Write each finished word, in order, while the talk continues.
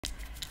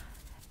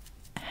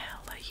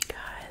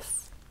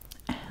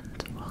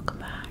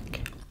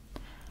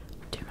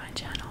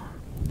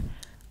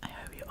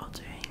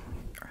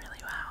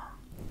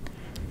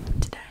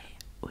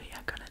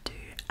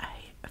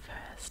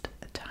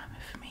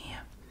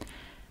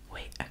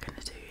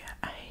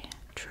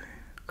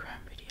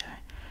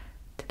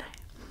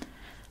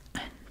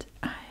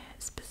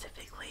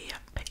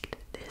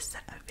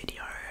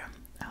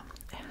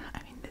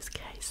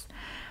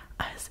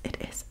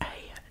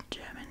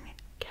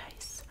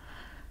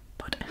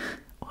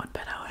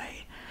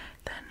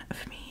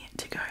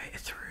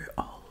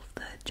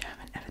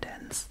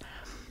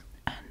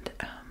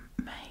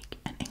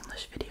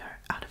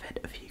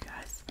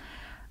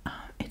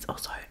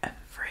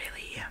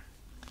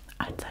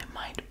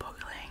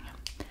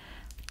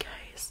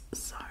guys,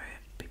 so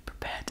be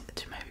prepared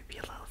to maybe be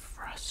a little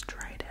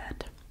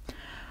frustrated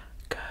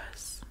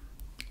because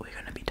we're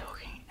going to be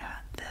talking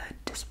about the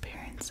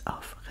disappearance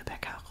of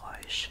Rebecca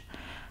Reusch,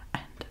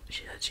 and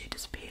she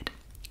disappeared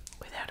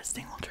without a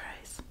single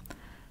trace.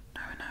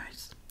 No one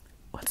knows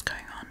what's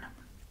going on.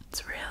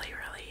 It's really,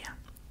 really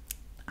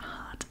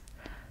hard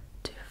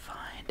to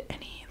find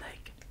any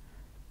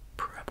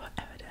proper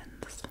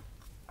evidence.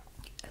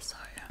 So,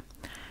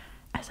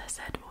 as I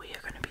said, we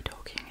are going to be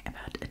talking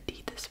about the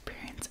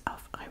disappearance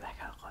of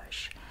Rebecca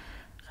Reusch.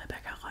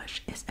 Rebecca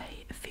Reusch is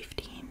a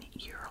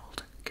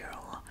 15-year-old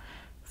girl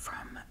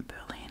from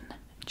Berlin,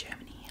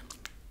 Germany,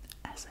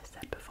 as I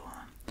said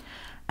before.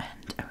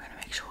 And I'm going to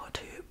make sure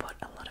to put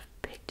a lot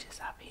of pictures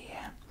up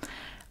here.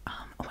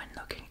 When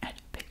looking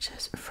at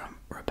pictures from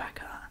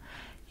Rebecca,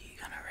 you're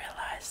going to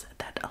realize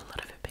that a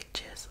lot of her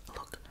pictures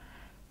look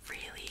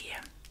really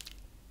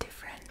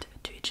different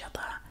to each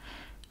other.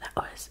 That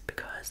was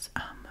because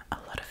a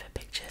lot of her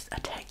pictures are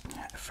taken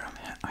from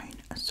her own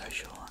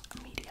social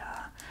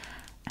media,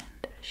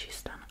 and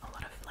she's done a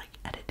lot of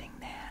editing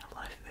there, a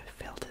lot of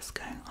filters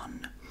going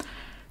on.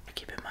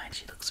 Keep in mind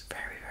she looks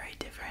very, very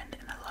different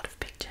in a lot of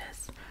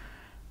pictures.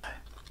 So,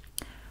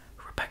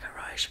 Rebecca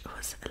Reusch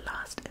was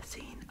last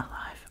seen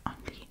alive on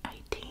the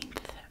 18th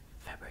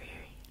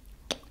February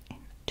in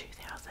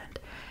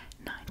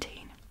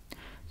 2019.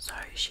 So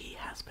she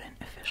has been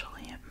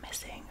officially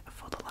missing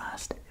for the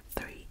last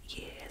 3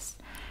 years,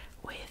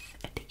 with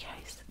the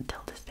case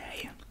till this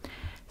day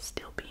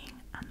still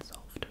being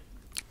unsolved.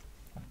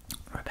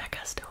 Rebecca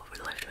still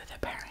lived with her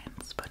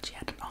parents, but she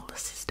had an older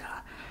sister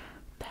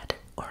that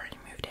already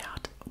moved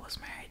out, was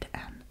married,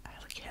 and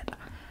had a kid.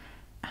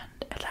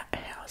 And at that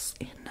house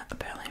in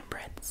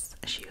Berlin-Bretz,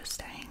 she was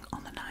staying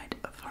on the night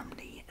from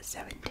the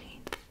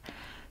 17th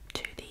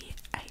to the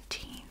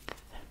 18th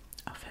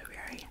of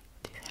February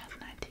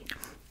 2019.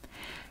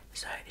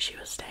 So she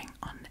was staying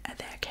on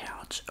their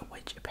couch,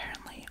 which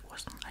apparently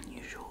wasn't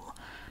unusual.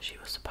 She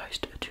was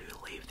supposed to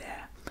leave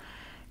there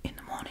in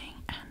the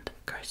morning and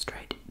go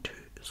straight to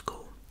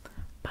school.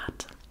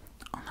 But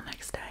on the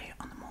next day,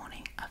 on the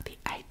morning of the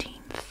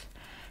 18th,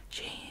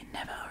 she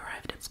never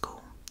arrived at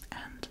school,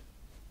 and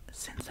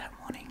since that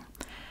morning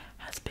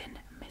has been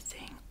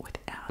missing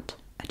without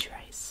a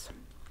trace.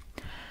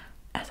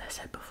 As I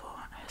said before,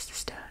 her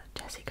sister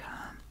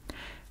Jessica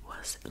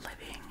was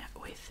living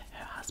with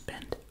her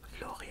husband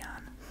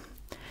Florian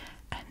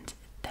and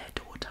their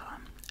daughter.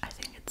 I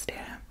think it's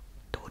their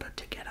daughter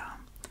together.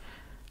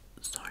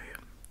 So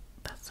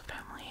that's the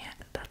family,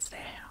 that's their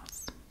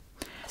house.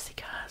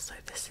 Jessica, so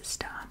the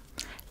sister,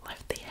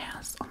 left the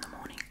house on the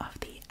morning of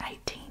the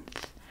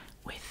 18th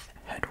with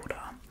her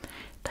daughter.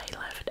 They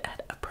left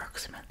at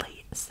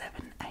approximately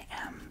 7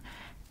 a.m.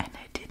 and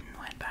they didn't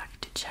went back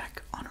to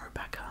check on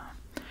Rebecca,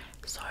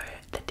 so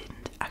they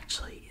didn't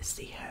actually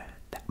see her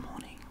that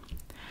morning.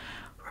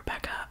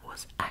 Rebecca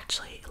was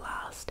actually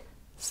last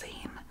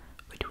seen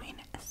between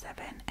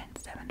 7 and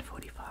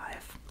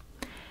 7:45.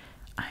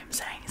 I'm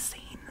saying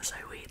seen so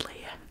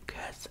weirdly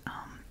because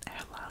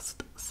her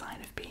last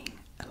sign of being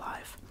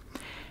alive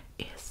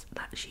is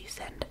that she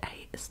sent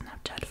a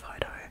Snapchat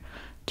photo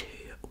to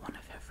one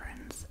of her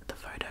friends. The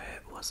photo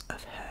was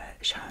of her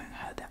showing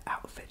her the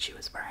outfit she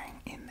was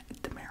wearing in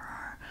the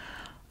mirror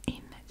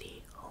in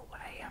the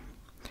hallway.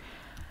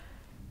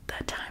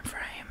 The time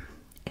frame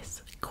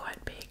is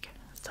quite big,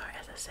 so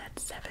as I said,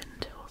 7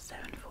 till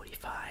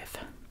 7:45,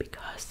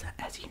 because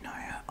as you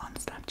know on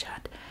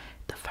Snapchat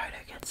the photo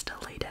gets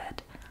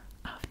deleted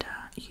after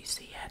you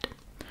see it,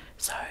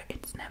 so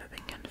it's never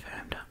been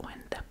confirmed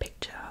when the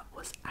picture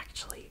was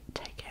actually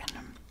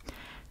taken.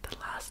 The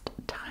last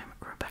time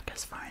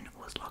Rebecca's phone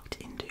was logged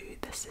into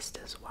the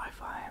sister's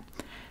Wi-Fi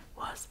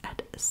was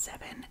at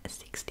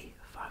 7:65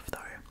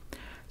 though,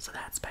 so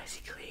that's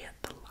basically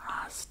the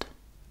last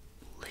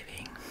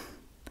living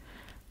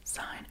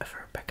sign of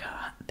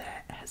Rebecca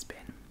there has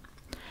been.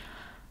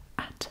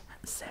 At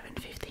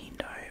 7:15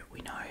 though,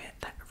 we know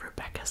that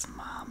Rebecca's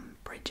mum,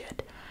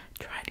 Bridget,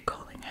 tried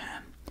calling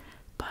her,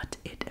 but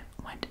it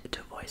went to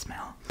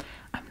voicemail.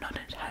 I'm not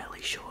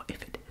entirely sure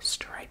if it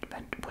straight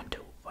went to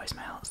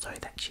voicemail so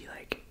that she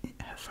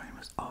her phone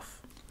was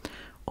off,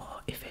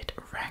 or if it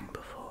rang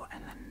before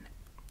and then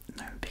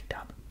no one picked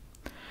up.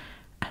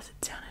 As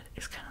it sounded,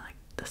 it's kind of like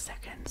the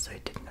second, so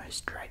it didn't go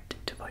straight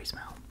to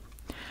voicemail.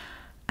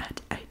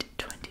 At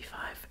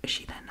 8:25,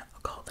 she then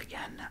called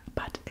again,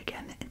 but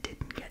again it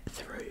didn't get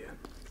through.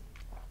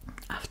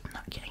 After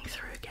not getting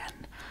through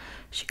again,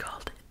 she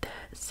called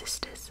the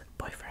sister's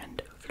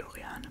boyfriend,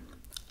 Florian,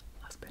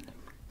 husband.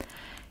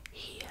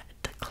 He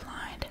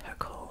declined her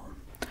call,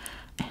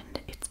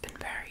 and it's been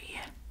very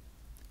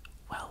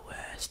well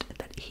versed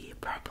that he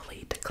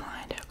properly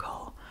declined her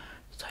call.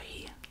 So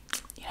he,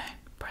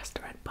 pressed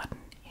the red button,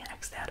 he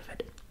X'd out of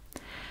it.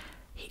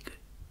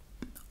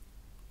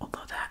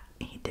 Although that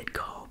he did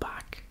call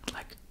back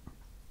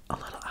a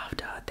little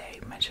after they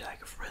mentioned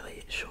a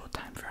really short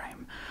time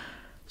frame,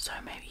 so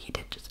maybe he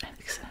did just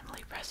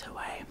accidentally press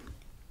away.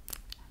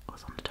 It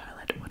was on the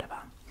toilet,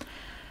 whatever.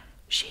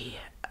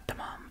 The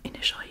mom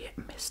initially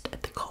missed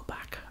the call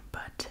back,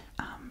 but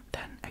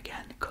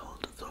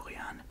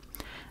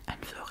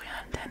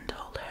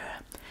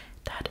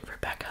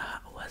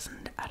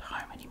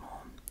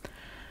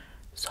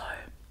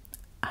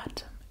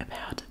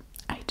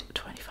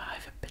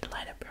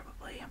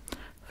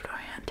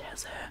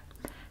notifies her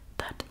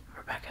that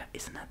Rebecca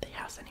isn't at the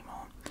house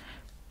anymore.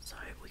 So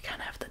we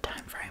kind of have the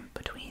time frame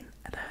between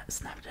the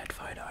Snapchat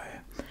photo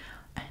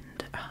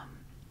and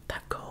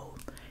that call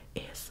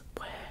is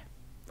where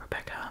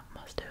Rebecca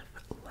must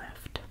have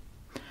left.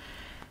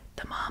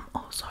 The mom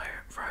also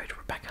wrote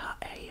Rebecca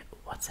a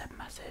WhatsApp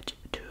message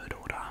to her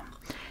daughter.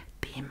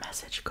 The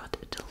message got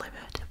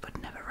delivered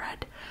but never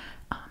read.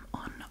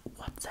 On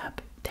WhatsApp,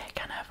 they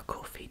kind of have a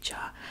cool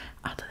feature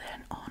other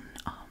than on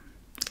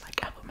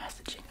like Apple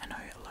messaging. I know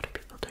a lot of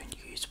people don't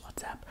use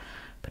WhatsApp,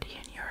 but here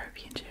in Europe,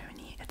 here in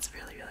Germany, it's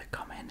really, really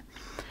common.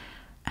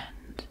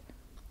 And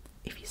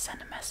if you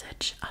send a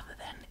message other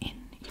than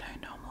in,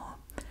 normal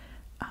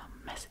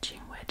messaging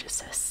where it just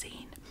says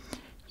seen,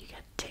 you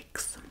get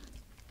ticks.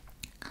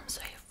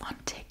 So you have one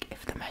tick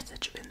if the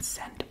message has been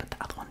sent but the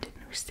other one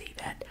didn't receive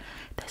it.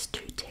 There's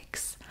 2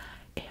 ticks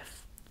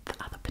if the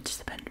other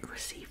participant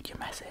received your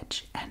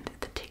message, and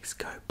the ticks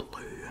go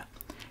blue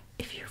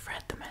if you've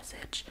read the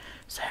message.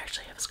 So I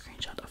actually have a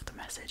screenshot of the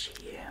message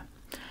here,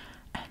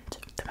 and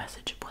the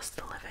message was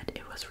delivered.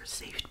 It was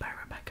received by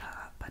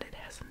Rebecca, but it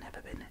has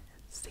never been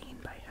seen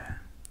by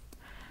her,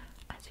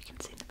 as you can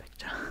see in the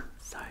picture.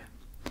 So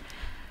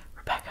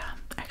Rebecca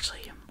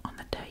actually, on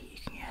the day you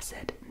can guess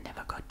it,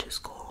 never got to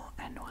school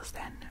and was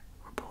then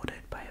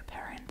reported by her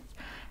parents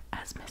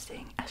as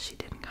missing, as she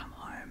didn't come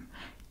home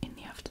in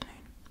the afternoon.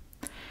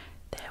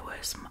 There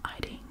were some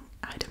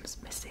items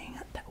missing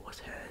that was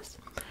hers.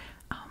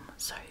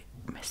 So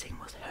missing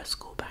was her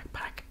school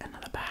backpack,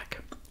 another bag,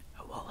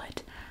 her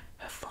wallet,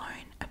 her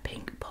phone, a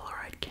pink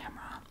Polaroid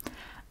camera,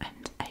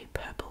 and a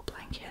purple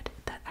blanket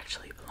that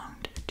actually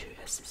belonged to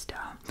her sister,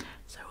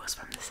 so it was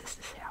from the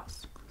sister's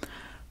house.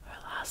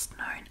 Her last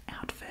known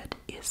outfit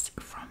is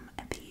from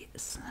the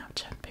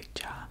Snapchat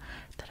picture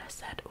that I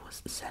said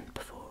was sent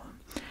before,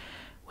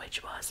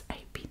 which was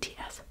a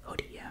BTS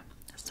hoodie.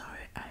 So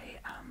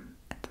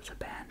it's a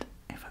band,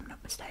 if I'm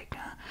not mistaken.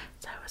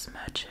 So it was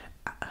merch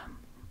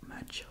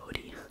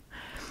hoodie.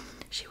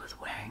 She was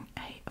wearing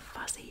a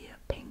fuzzy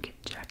pink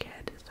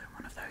jacket, so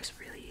one of those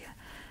really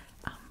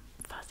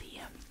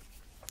fuzzy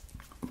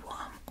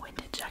warm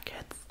winter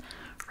jackets,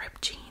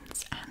 ripped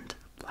jeans, and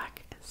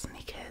black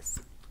sneakers.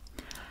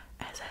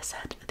 As I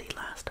said, the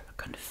last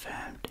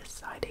confirmed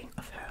sighting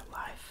of her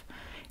life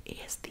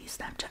is the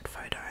Snapchat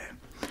photo.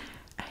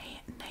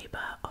 A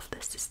neighbour of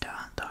the sister,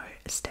 though,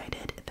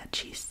 stated that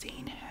she's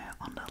seen her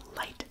on the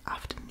late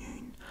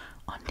afternoon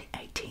on the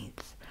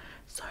 18th,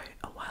 so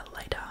a while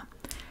later,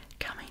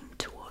 coming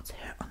towards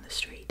her on the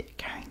street,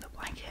 carrying the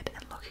blanket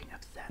and looking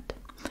upset.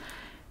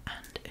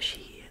 And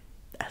she,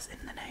 as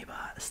in the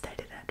neighbour,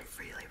 stated it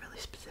really, really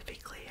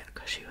specifically,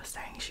 because she was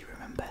saying she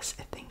remembers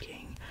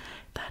thinking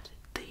that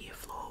the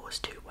floor was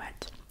too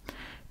wet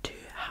to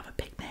have a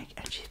picnic,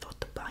 and she thought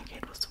the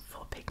blanket was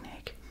for a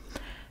picnic.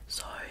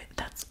 So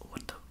that's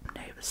what the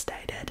neighbour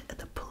stated.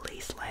 The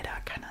police later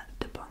kind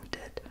of debunked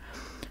it,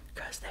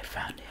 because they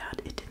found out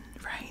it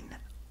didn't rain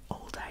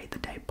all day the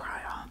day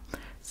prior,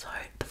 so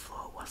the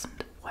floor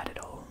wasn't wet at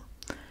all.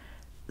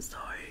 So,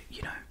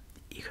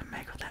 you can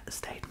make of that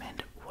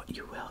statement what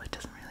you will. It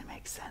doesn't really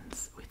make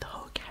sense with the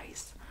whole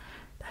case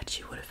that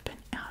she would have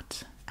been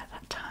out at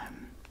that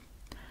time,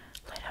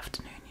 late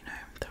afternoon,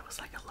 that was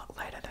like a lot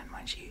later than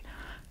when she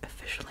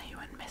officially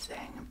went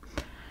missing,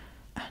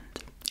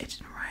 and it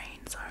didn't rain,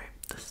 so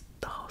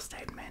the whole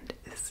statement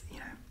is,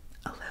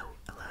 a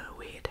little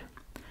weird.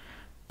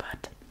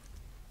 But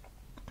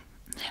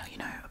now you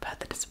know about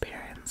the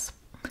disappearance.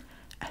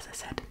 As I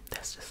said,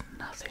 there's just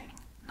nothing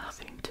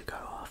to go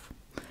off.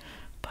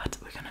 But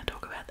we're gonna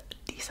talk about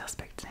the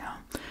suspects now.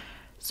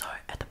 So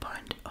at the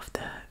point of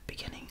the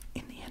beginning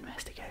in the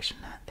investigation,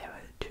 there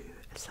were 2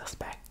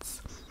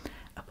 suspects.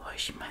 A boy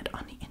she met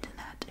on the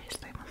internet,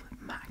 his name was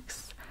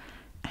Max,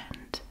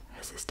 and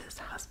her sister's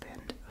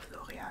husband,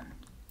 Florian.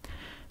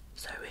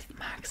 So with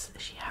Max,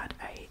 she had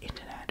a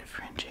internet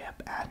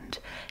friendship, and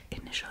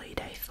initially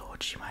they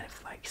thought she might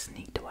have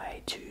sneaked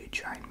away to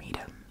try and meet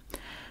him.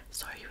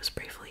 So he was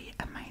briefly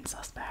a main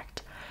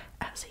suspect,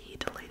 as he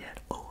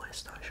deleted all his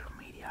social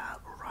media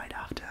right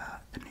after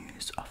the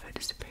news of her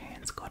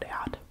disappearance got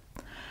out.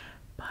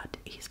 But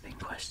he's been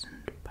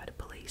questioned by the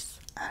police,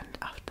 and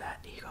after that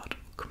he got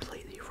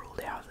completely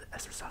ruled out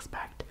as a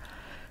suspect.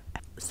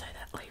 So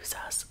that leaves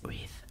us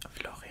with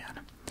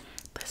Florian,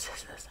 the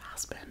sister's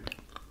husband.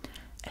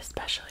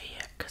 Especially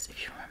because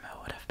if you remember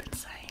what I've been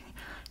saying,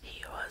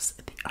 he was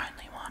the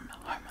only one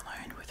home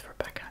alone with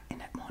Rebecca in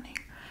that morning,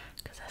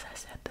 because as I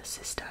said, the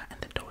sister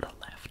and the daughter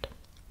left.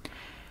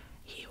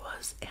 He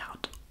was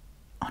out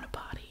on a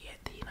party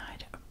the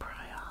night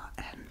prior,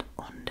 and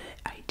on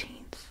the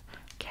 18th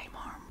came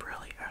home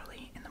really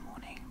early in the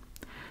morning.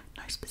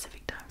 No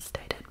specific time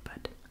stated,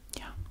 but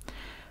yeah.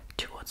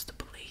 Towards the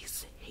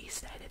police, he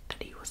stated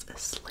that he was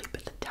asleep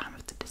at the time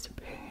of the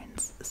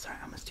disappearance, so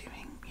I'm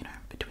assuming,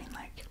 between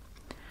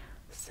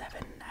 7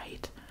 and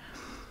 8.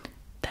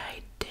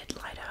 They did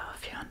later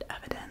found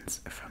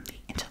evidence from the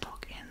internet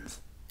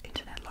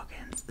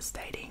logins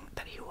stating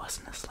that he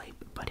wasn't asleep,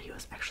 but he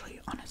was actually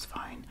on his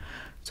phone.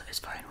 So his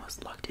phone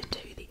was logged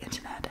into the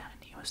internet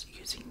and he was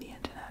using the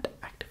internet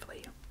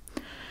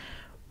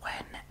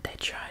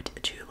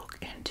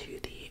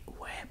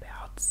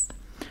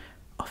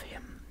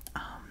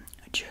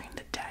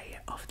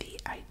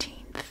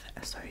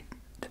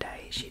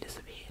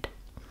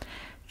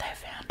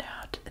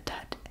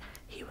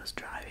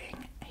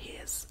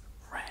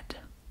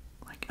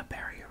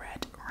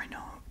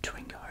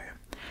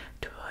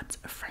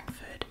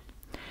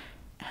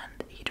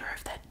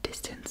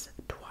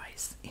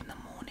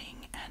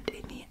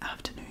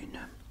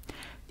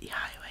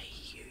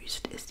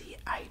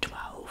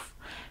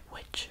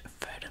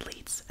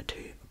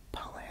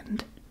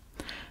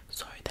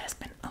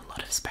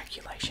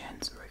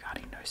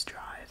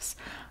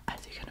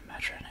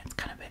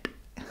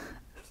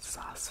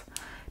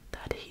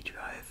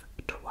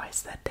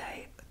twice that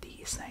day,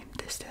 the same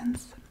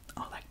distance,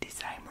 or like the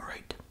same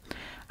route.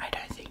 I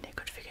don't think they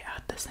could figure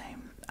out the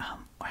same,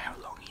 or how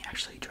long he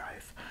actually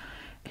drove.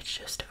 It's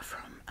just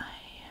from a,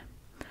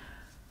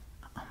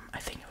 I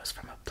think it was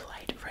from a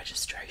plate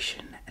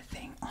registration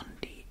thing on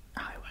the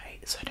highway,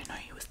 so I don't know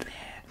he was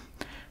there,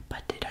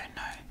 but they don't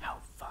know how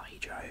far he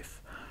drove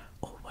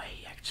or where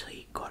he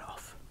actually got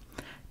off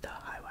the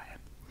highway.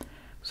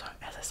 So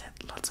as I said,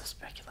 lots of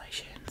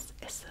speculations,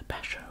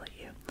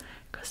 especially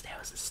because there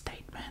was a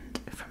statement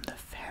from the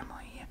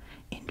family,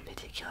 in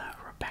particular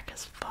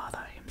Rebecca's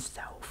father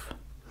himself,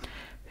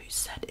 who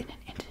said in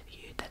an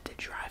interview that the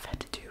drive had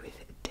to do with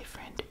a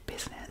different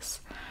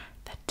business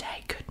that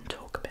they couldn't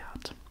talk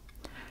about.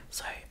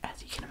 So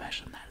as you can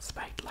imagine, that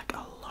sparked like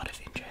a lot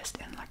of interest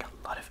and like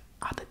a lot of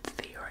other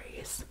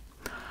theories.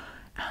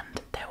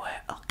 And there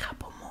were a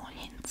couple more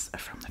hints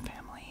from the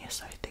family,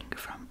 so I think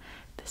from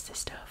the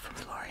sister, from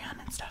Florian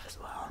and stuff as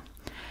well,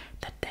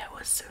 that there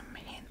was some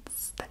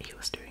hints that he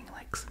was doing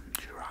like some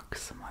drug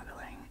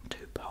smuggling to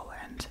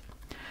Poland.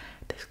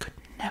 This could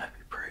never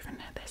be proven,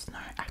 there's no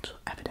actual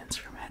evidence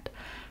from it,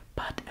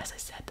 but as I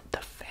said, the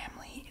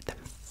family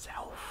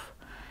themselves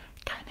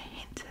kind of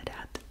hinted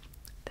at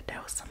that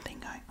there was something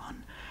going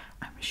on.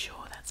 I'm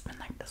sure that's been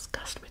like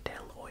discussed with their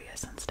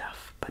lawyers and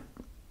stuff, but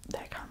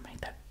they can't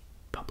make that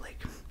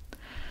public.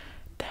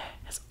 There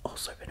has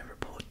also been a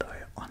report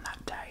though on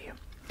that day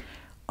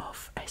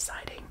of a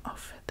sighting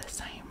of the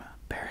same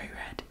berry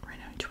red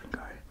Renault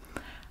Twingo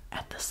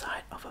at the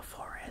side of a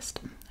forest.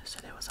 So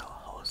there was a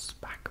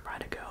horseback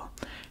rider girl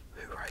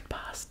who rode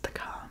past the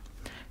car,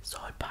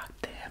 saw it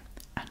parked there,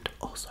 and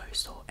also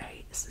saw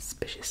a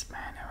suspicious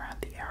man around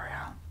the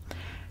area.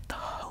 The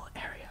whole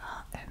area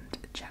and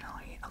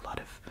generally a lot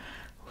of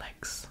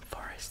lakes,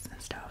 forests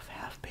and stuff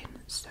have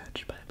been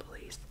searched by the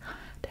police.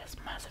 There's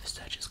massive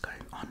searches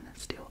going on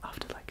still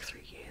after like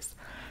 3 years.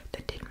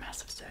 They did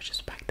massive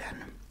searches back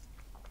then,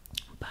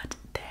 but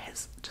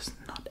there's just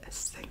not a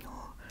single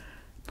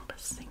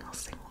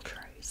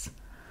trace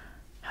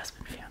has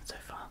been found so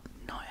far.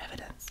 No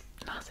evidence,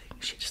 nothing.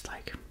 She just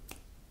like,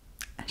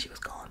 and she was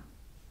gone.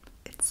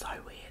 It's so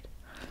weird.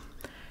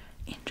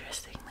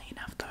 Interestingly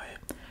enough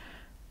though,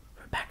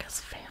 Rebecca's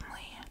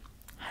family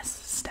has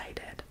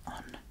stated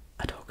on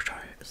a talk show,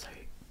 so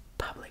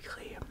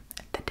publicly,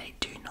 that they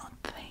do not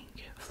think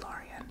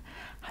Florian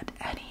had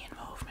any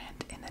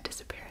involvement in the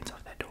disappearance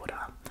of their daughter,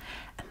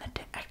 and that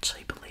they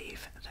actually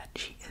believe that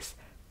she is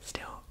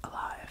still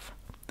alive.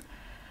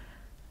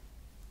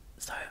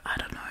 So I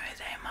don't know,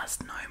 they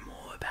must know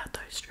more about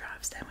those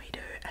drives than we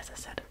do. As I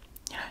said,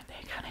 you know,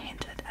 they kind of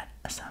hinted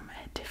at some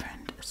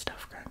different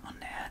stuff going on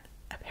there.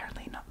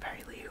 Apparently not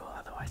very legal,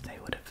 otherwise they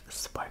would have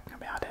spoken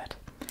about it.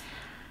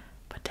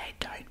 But they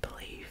don't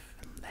believe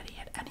that he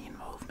had any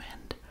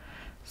involvement,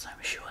 so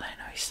I'm sure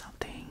they know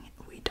something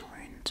we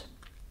don't.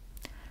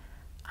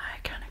 I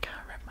kind of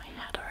can't wrap my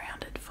head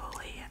around it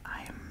fully.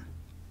 I'm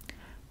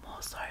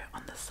more so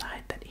on the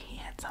side that he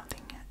had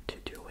something to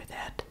do with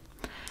it.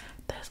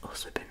 There's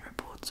also been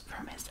reports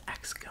from his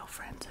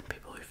ex-girlfriends and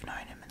people who've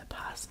known him in the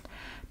past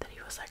that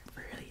he was like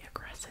really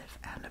aggressive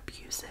and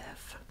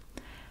abusive.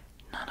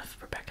 None of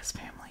Rebecca's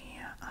family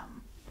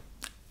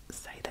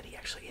say that he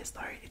actually is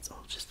though. It's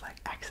all just like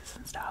exes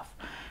and stuff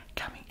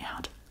coming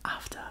out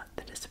after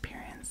the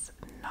disappearance.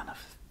 None of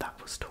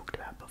that was talked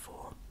about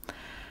before.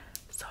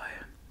 So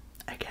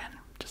again,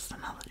 just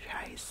another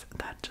case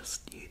that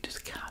you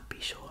just can't be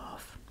sure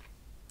of.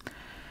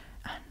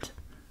 And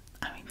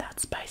I mean,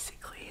 that's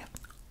basically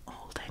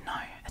all they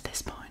know at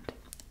this point,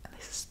 and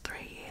this is 3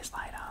 years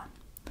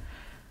later.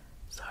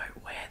 So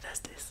where does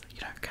this,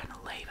 kind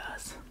of leave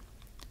us?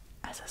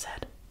 As I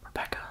said,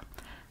 Rebecca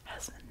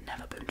has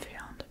never been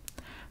found,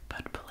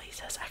 but police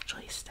has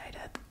actually stated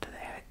that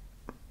they're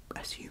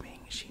assuming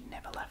she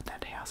never left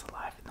that house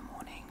alive in the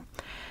morning,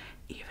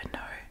 even though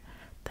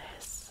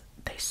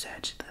they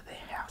searched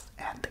their house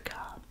and the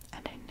car,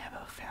 and they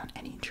never found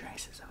any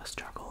traces of a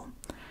struggle,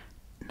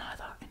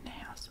 neither in the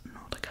house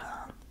nor the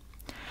car.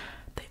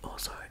 They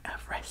also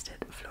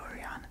arrested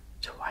Florian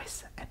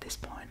twice at this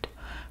point,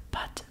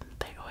 but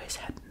they always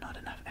had not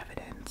enough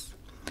evidence,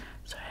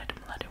 so I had to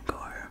let him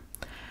go.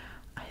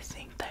 I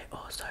think they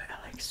also are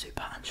like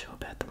super unsure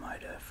about the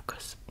motive,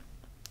 because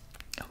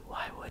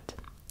why would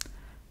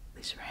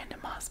this random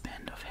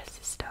husband of her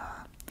sister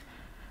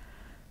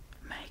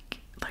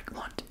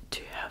want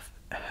to have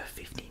her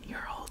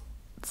 15-year-old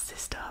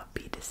sister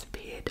be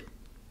disappeared?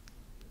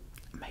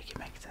 Make it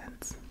make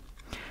sense.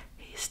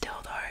 He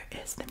still though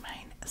is the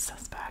main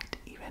suspect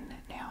even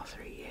now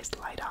 3 years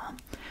later.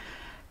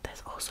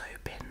 There's also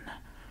been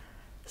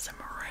some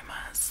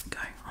rumours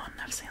going on,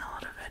 I've seen a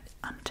lot of it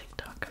on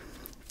TikTok,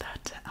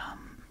 that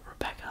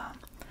Rebecca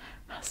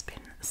has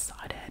been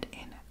sighted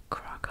in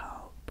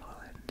Krakow,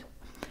 Poland.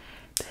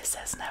 This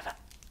has never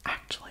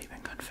actually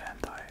been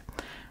confirmed though.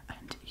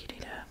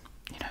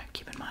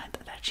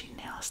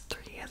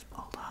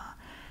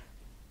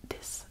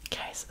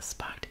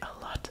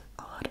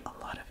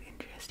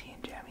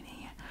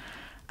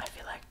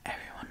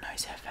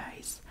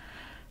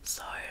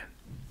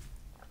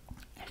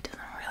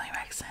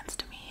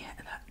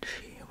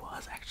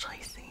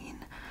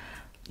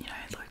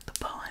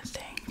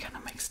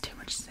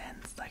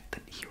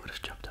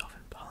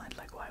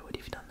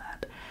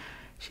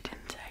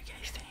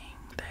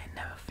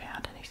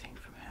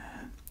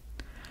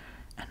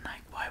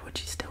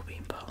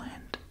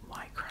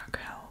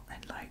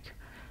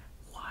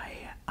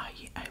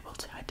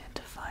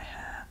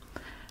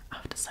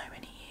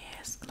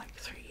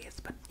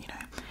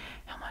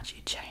 much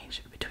you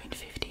change between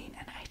 15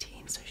 and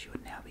 18, so she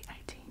would now be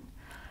 18.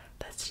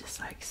 That's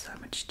just like so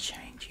much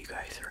change you go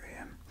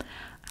through.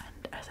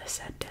 And as I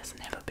said, there's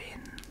never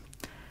been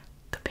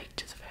the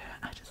pictures of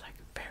her are just like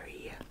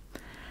very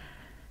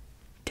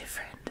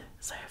different.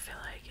 So I feel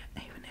like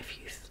even if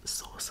you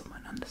saw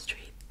someone on the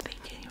street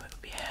thinking it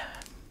would be her,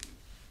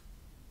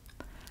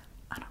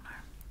 I don't know,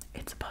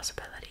 it's a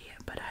possibility,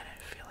 but I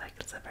don't feel like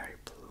it's a very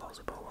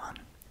plausible one.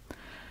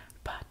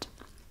 But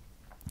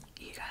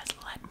you guys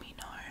let me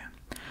know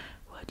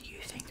what you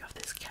think of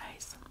this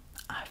case.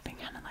 I've been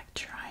kind of like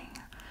trying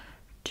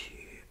to,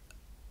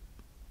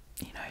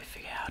 you know,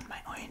 figure out my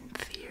own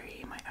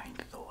theory, my own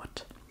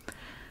thought.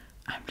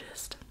 I'm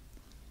just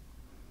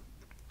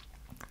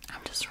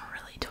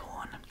really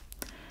torn.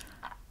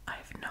 I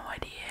have no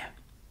idea.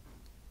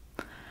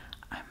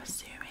 I'm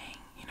assuming,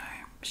 you know,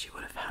 she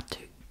would have had to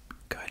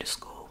go to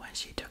school when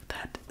she took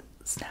that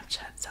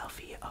Snapchat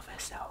selfie of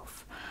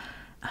herself,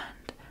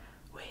 and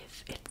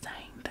with it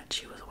saying that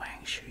she was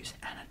wearing shoes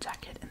and a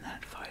jacket in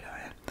that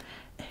photo,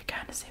 it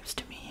kind of seems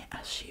to me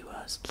as she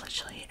was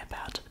literally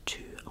about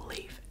to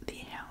leave the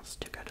house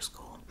to go to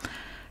school,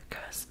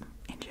 because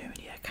in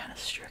Germany they're kind of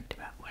strict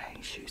about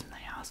wearing shoes in the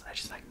house. I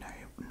just like no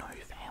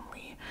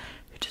family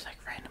who just like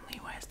randomly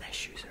wears their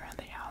shoes around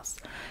the house.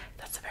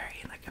 That's a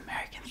very like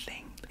American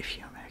thing. If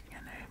you're American,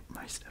 I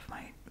know most of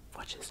my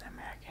watchers are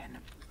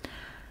American.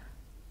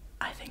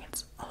 I think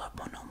it's a lot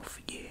more normal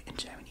for you in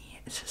Germany.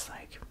 It's just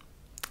like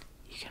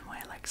you can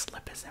wear like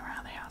slippers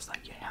around the house,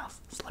 like your house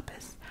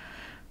slippers,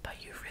 but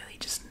you really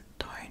just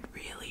don't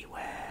really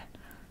wear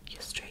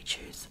your street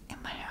shoes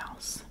in the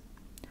house.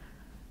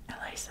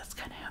 At least that's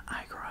kind of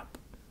how I grew up.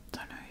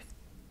 Don't know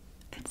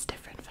if it's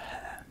different for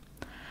her,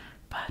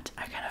 but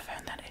I kind of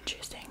found that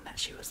interesting that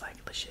she was like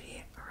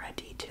literally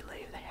ready to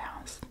leave the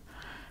house,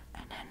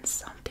 and then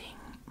something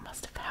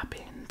must have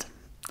happened,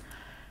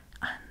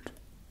 and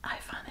I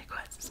find it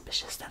quite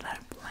suspicious that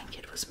that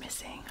blanket was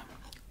missing.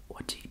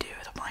 What do you do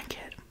with a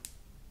blanket?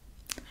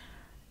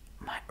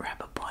 Might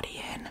wrap a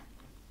body in,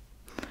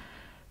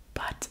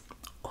 but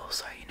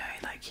also, you know,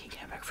 like he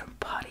came back from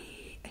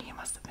party and he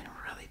must have been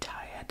really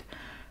tired,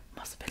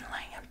 must have been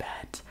laying in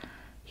bed.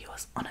 He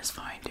was on his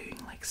phone doing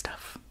like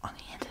stuff on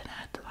the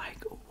internet.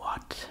 Like,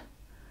 what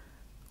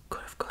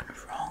could have gone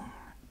wrong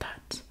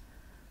that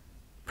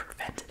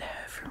prevented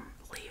her from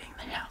leaving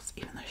the house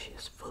even though she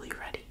was fully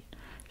ready?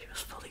 She was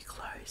fully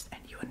clothed,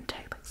 and you wouldn't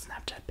take like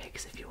Snapchat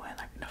pics if you weren't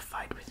like in a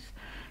fight with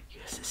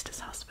your sister's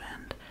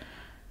husband.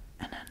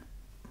 And then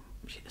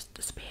she just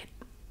disappeared.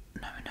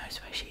 No one knows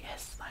where she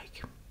is.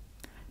 Like,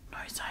 no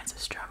signs of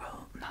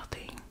struggle,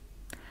 nothing.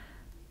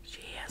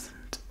 She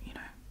hasn't, you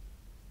know,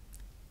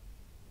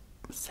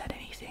 said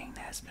anything.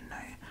 There's been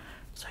no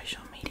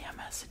social media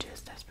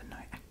messages. There's been no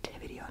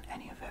activity on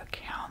any of her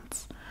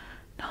accounts.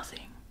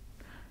 Nothing.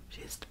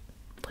 She's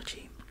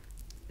literally,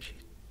 she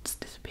just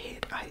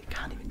disappeared. I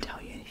can't even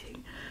tell you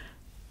anything.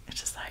 It's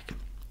just like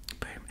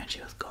boom, and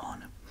she was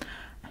gone.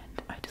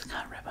 And I just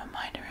can't wrap my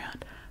mind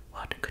around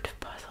what could have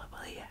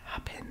possibly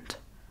happened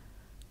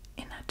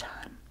in that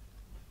time.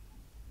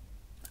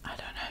 I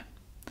don't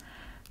know.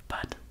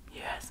 But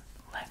you guys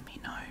let me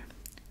know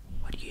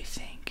what you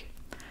think.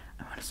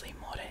 I'm honestly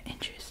more than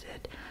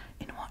interested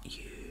in what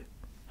you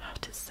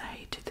have to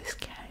say to this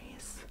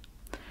case.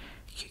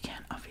 You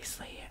can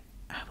obviously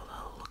have a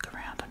little look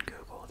around on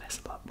Google.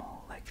 There's a lot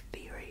more like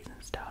theories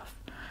and stuff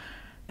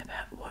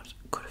about what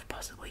could have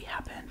possibly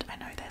happened. I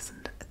know there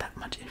isn't that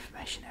much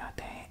information out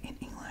there in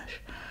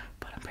English,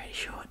 but I'm pretty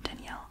sure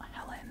Danielle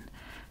Helen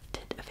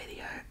did a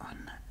video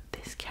on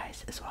this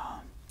case as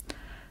well.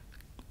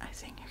 I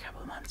think a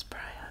couple of months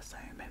prior, so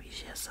maybe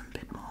she has some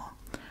bit more.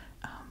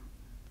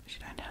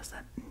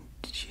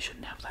 She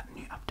shouldn't have that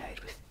new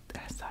update with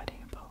her sighting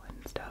in Poland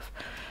and stuff.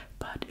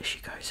 But if she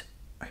goes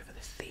over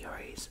the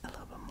theories a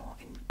little bit more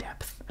in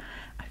depth,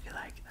 I feel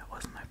like that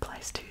wasn't my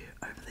place to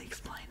overly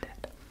explain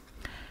it.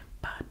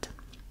 But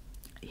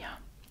yeah,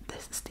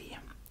 this is the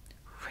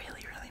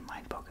really, really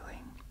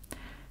mind-boggling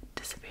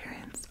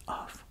disappearance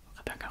of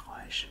Rebecca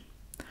Reusch.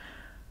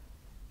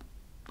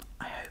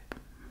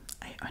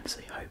 I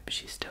honestly hope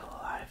she's still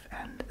alive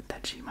and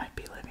that she might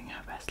be living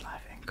her best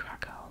life in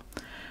Krakow.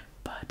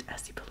 But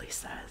as the police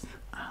says,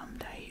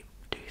 they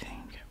do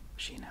think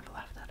she never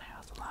left that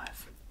house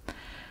alive.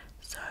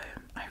 So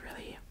I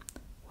really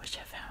wish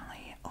her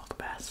family all the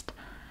best,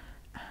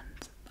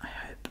 and I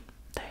hope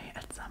they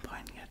at some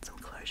point get some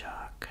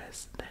closure,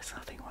 because there's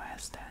nothing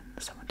worse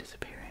than someone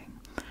disappearing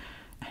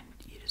and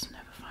you just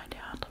never find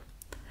out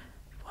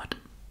what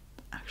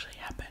actually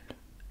happened.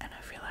 And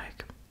I feel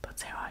like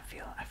that's how I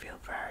feel. I feel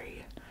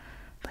very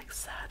like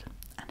sad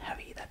and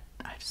heavy that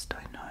I just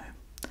don't know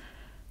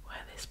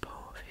where this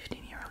poor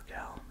 15-year-old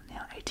girl,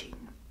 now 18,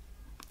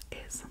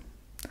 is.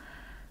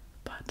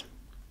 But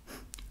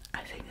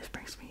I think this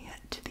brings me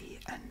to the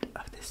end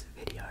of this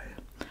video,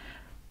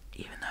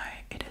 even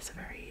though it is a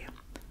very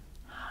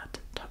hard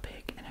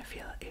topic and I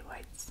feel it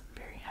weighs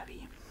very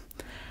heavy.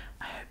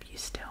 I hope you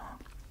still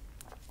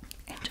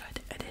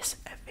enjoyed this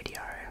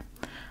video.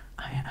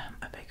 I am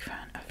a big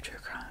fan of true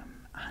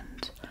crime,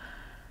 and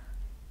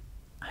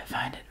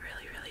find it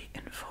really, really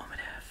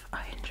informative.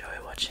 I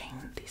enjoy watching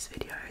these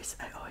videos.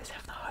 I always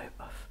have the hope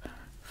of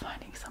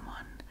finding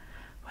someone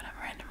when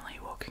I'm randomly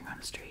walking on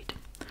the street,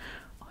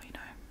 or you know,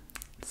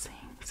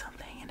 seeing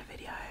something in a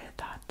video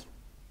that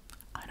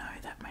I know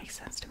that makes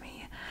sense to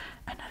me,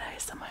 and that I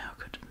somehow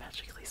could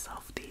magically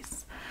solve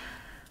these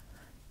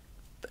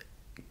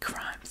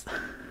crimes,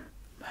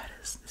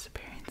 murders,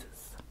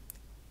 disappearances,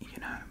 you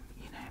know,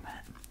 you name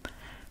it.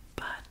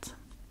 But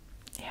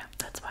yeah,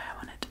 that's why I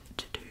wanted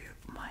to do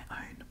my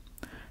own,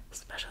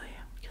 especially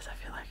because I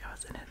feel like I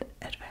was in an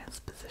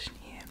advanced position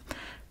here,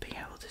 being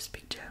able to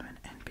speak German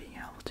and being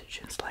able to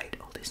translate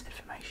all this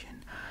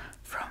information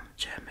from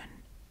German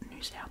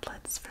news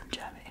outlets, from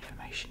German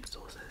information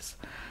sources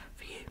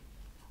for you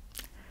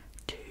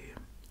to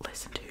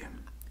listen to,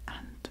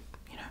 and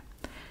you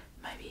know,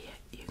 maybe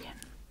you can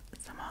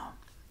somehow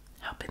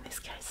help in this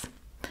case.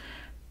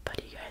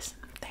 But you guys,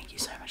 thank you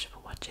so much for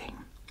watching.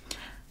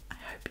 I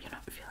hope you're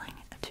not feeling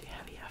too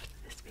heavy after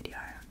this video.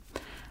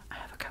 I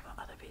have a couple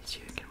other videos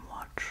you can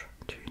watch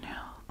to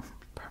now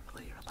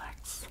properly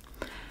relax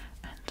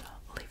and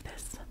leave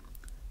this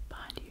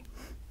behind you,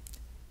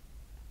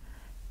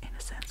 in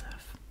a sense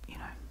of, you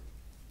know,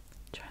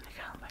 trying to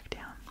calm back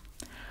down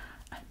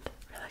and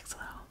relax a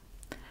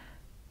little.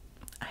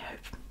 I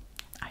hope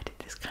I did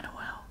this kind of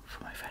well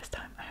for my first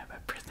time. I hope I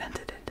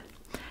presented it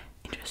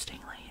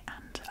interestingly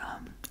and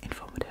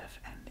informative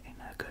and in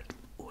a good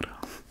order.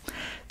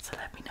 So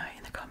let me know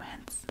in the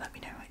comments, let me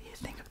know what you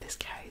think of this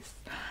case,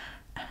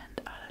 and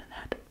other than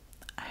that,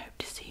 I hope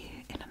to see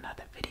you in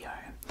another video.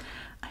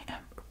 I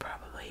am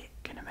probably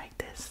gonna make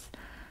this,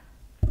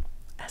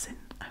 as in,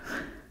 I'm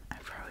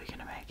probably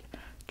gonna make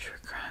true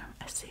crime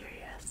a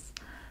series,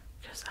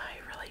 because I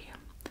really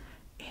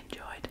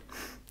enjoyed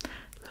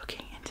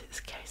looking into this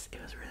case.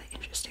 It was really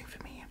interesting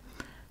for me,